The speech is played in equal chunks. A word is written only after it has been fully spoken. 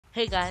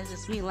Hey guys,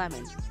 it's me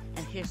Lemon,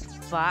 and here's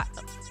five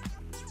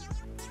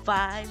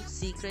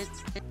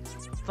secrets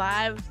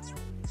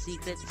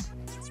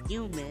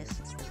you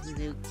missed in the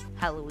new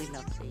Halloween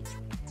update.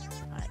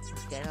 Alright,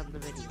 let's get on the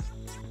video.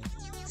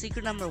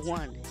 Secret number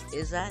 1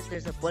 is that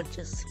there's a bunch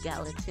of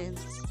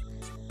skeletons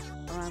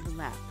around the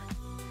map.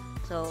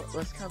 So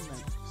let's count them.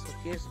 So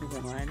here's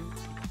 1,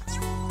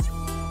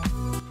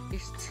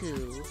 here's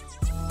 2,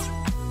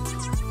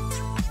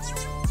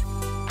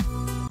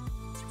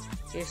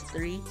 here's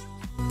 3,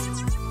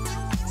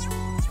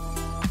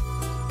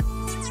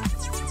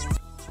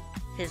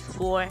 here's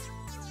 4,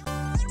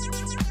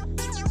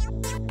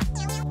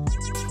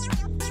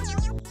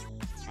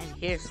 and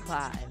here's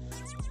 5.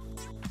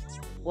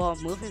 Well,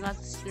 moving on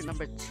to secret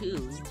number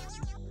 2,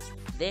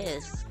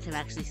 this can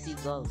actually see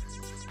ghosts.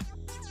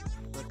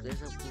 Look,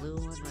 there's a blue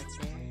one right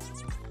there.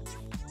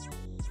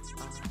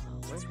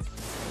 Where is it?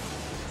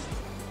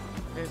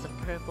 There's a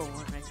purple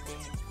one right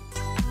there,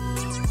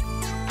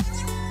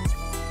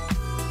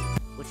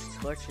 which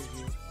tortures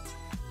you.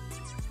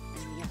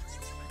 And yeah, it's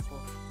pretty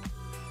cool.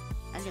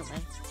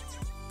 Anyway,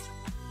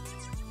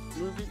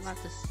 moving on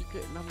to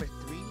secret number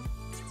 3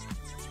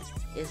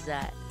 is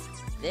that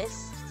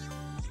this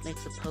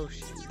makes a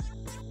potion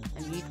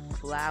and you need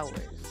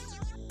flowers.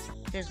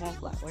 Here's 1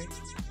 flower.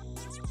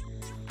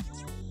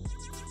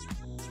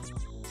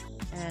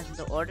 And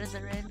the order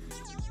they're in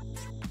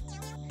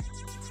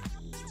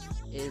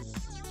is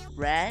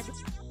red,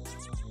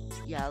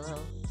 yellow,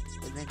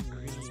 and then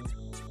green.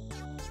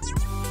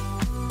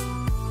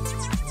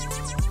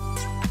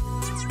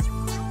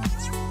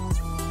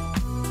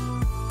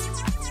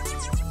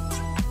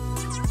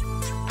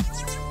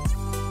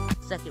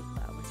 Second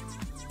flower.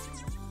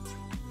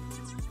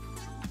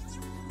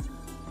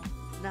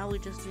 Now we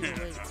just need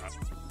to wait.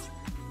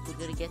 We're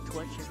gonna get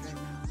tortured right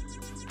now.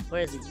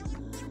 Where is he?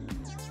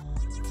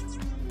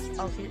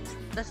 Okay,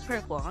 that's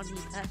purple. I don't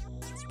need that.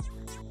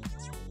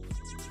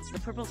 The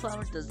purple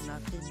flower does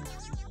nothing.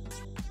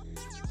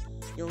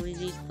 You only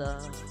need the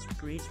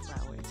green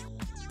flower.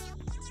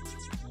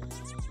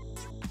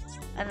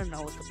 I don't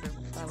know what the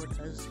purple flower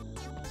does.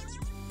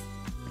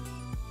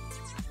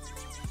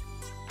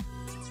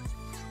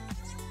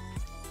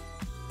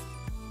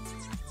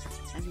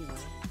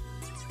 Anyway,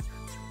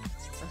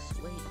 let's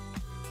wait.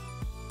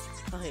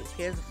 Okay,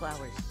 here's the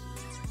flowers.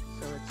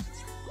 So it's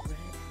red,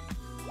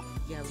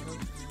 yellow,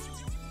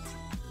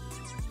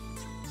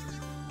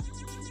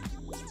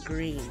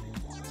 green,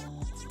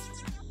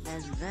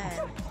 and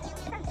then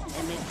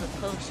it makes a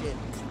potion,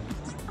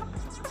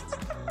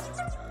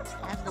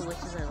 and the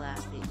witches are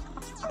laughing.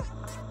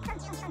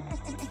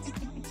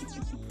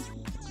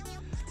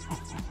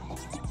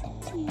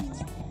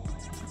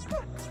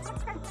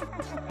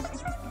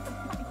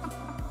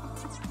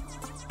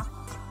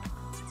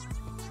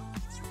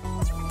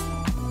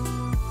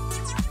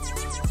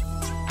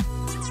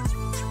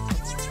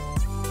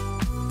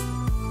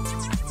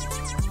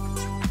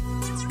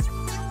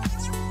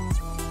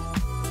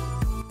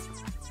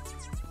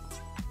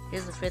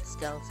 Here's the 5th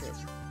skeleton.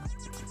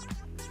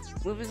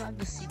 Moving on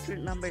to secret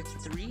number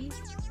 3,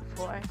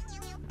 4,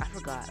 I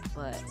forgot,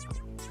 but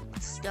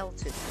it's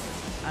skeleton.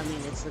 I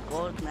mean, it's a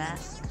gold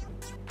mask,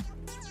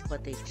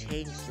 but they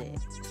changed it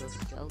to a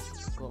skeleton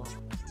skull.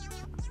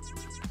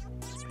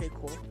 It's pretty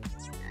cool.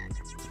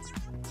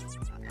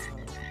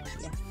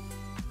 Yeah.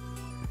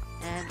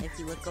 And if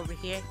you look over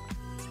here,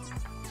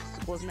 it's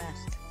a gold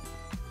mask,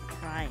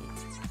 crying.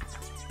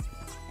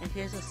 And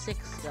here's a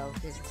 6th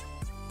skeleton.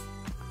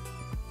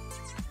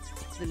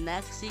 The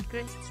next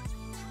secret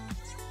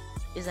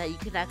is that you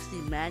can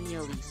actually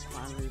manually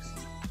spawn Lucy.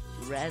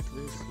 Red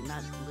Lucy,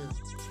 not blue.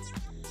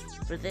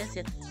 For this,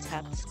 you have to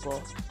tap the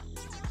skull.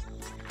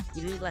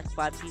 You need like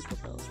 5 people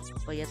though,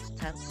 but you have to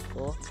tap the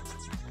skull.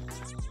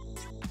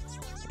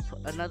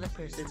 Another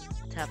person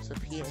taps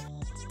up here.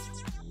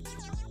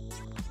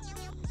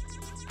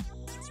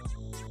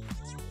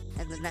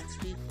 And the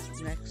next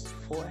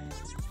 4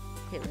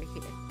 hit right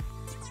here.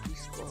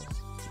 These skulls.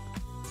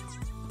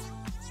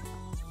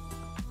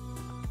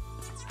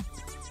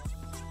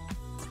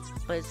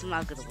 But it's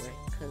not gonna work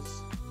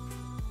because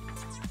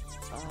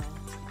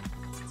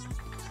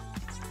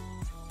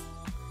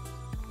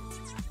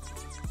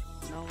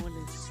no one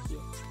is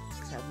here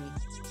except me.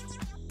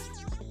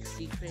 The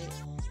secret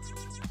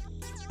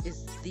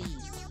is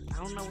these. I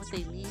don't know what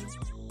they mean.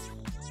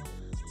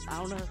 I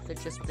don't know if they're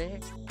just there,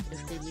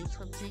 if they mean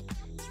something.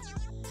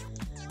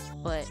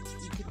 But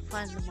you can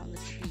find them on the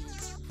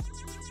trees.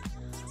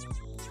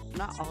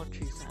 Not all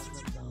trees have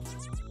them though.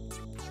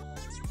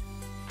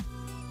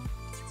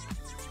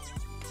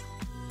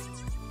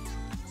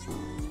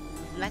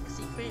 The next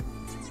secret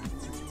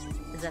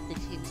is that they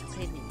changed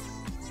paintings,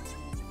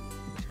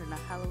 which are not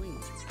Halloween.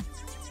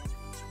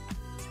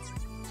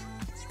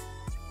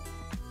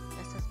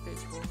 Guess that's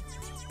pretty cool.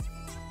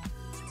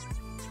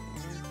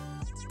 And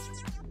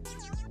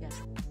yeah.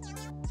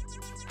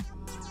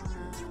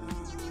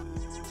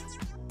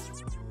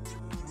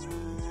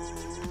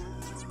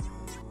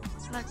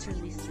 Let's turn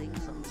these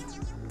things on.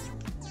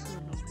 So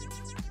annoying.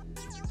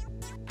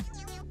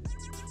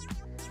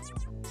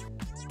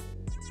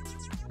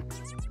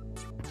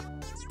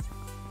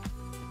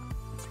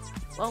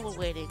 while we're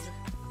waiting,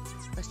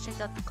 let's check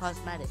out the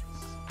cosmetics.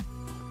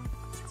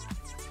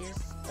 Here's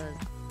a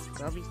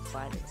gummy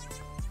spider.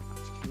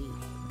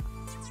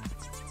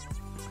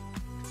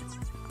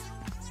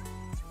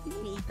 You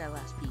can eat that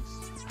last piece.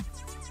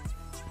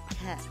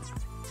 Cat.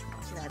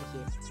 Get out of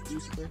here.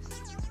 Useless.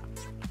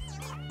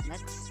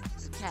 Next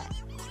is a cat.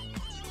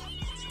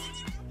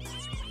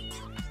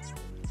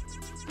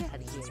 Get out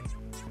of here.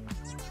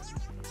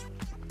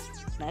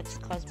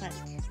 Next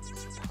cosmetic.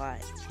 Supply.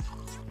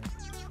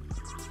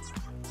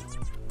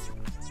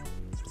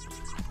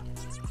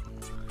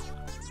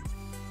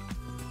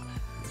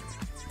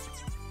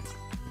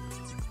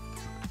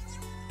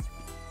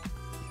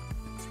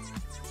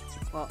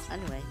 Well,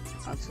 anyway,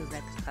 on to the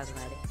next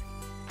cosmetic.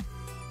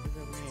 Is a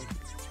ring.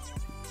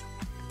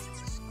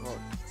 Skull.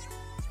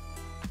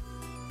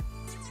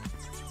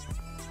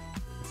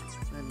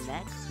 The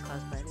next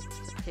cosmetic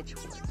is a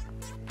pitchfork.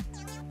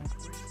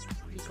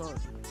 Where are you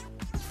going?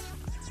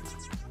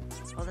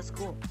 Oh, that's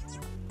cool.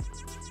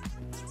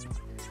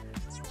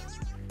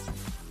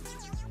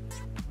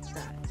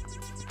 Die.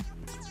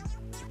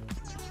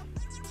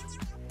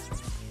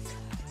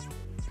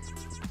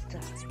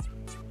 Die.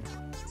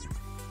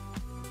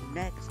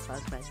 Next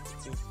cosmetic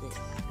is this.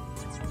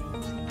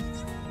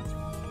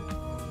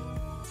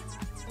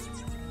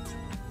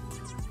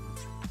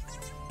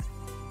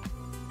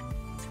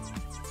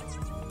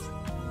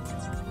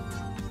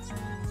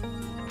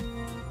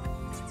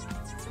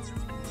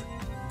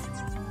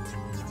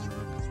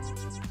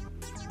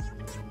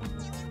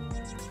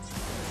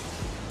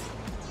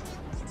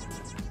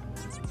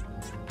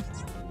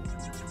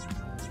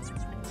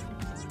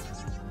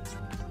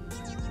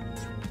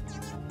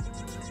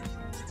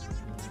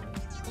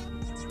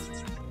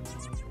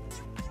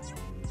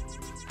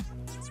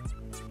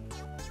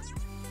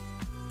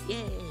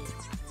 Yay!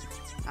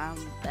 I'm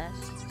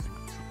best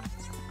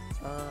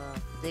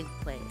big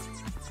player.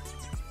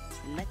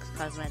 The next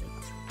cosmetic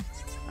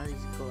are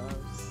these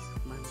gloves.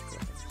 Money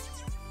gloves.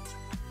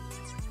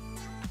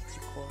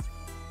 Pretty cool.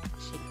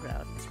 Shake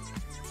around.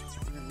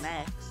 And the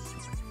next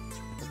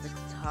is the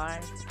guitar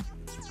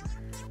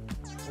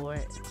for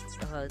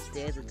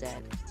Day of the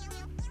Dead.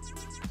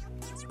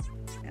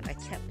 And I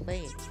can't play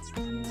it.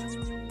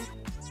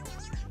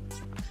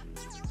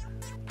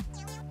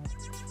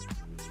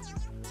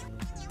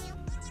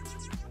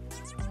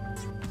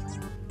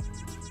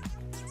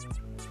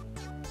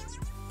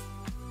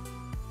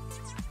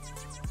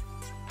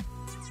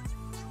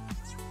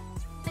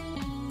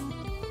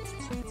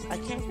 I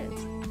can't.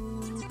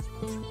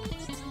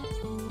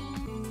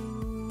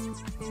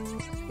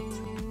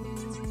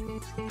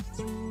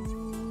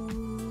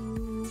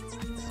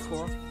 It's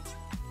cool.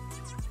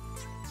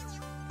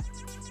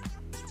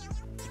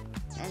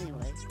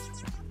 Anyway,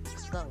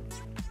 let's go.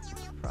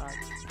 Frog.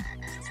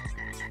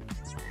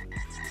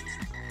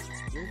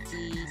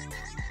 Lucy.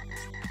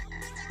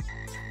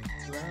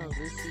 Hello,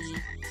 Lucy.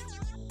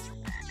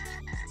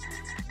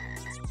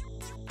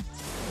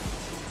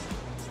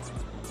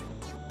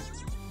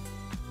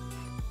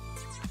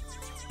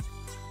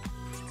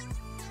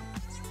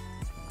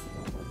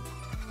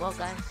 Well,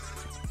 guys,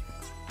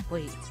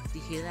 wait, do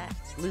you hear that?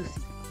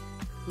 Lucy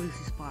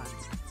spawned.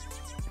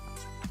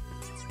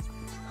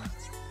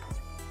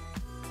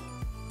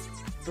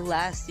 The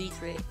last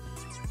secret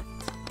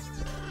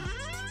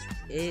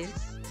is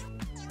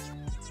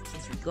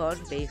if you go in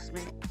the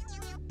basement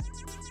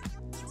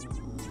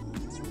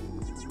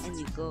and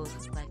you go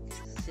like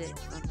sit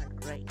on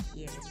like right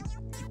here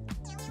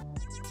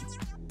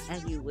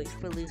and you wait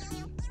for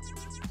Lucy.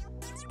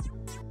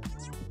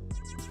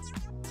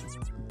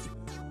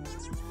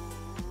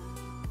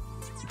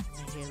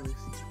 Here,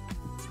 Lucy.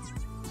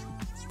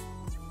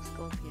 Let's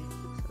go up here and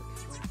search for it.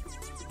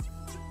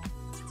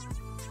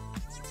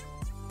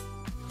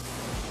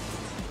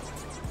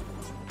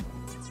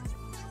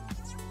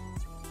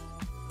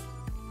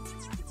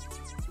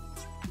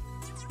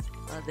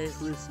 Oh, there's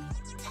Lucy.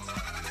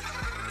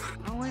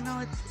 Oh wait, no,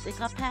 it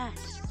got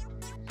patched.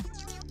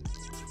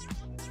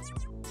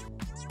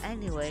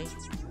 Anyway,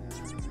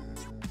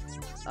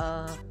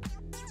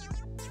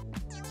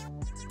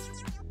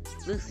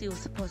 Lucy was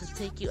supposed to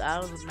take you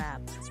out of the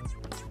map.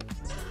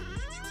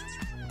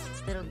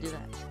 They don't do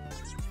that.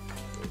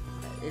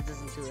 It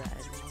doesn't do that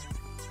anymore.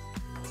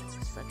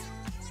 Such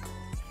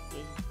a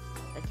game.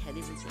 I can't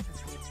even get up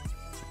here.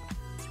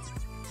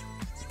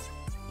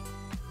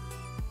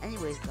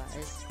 Anyways,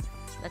 guys,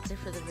 that's it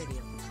for the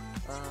video.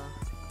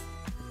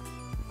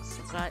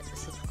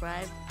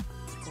 Subscribe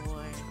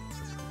for,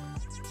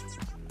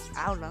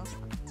 I don't know,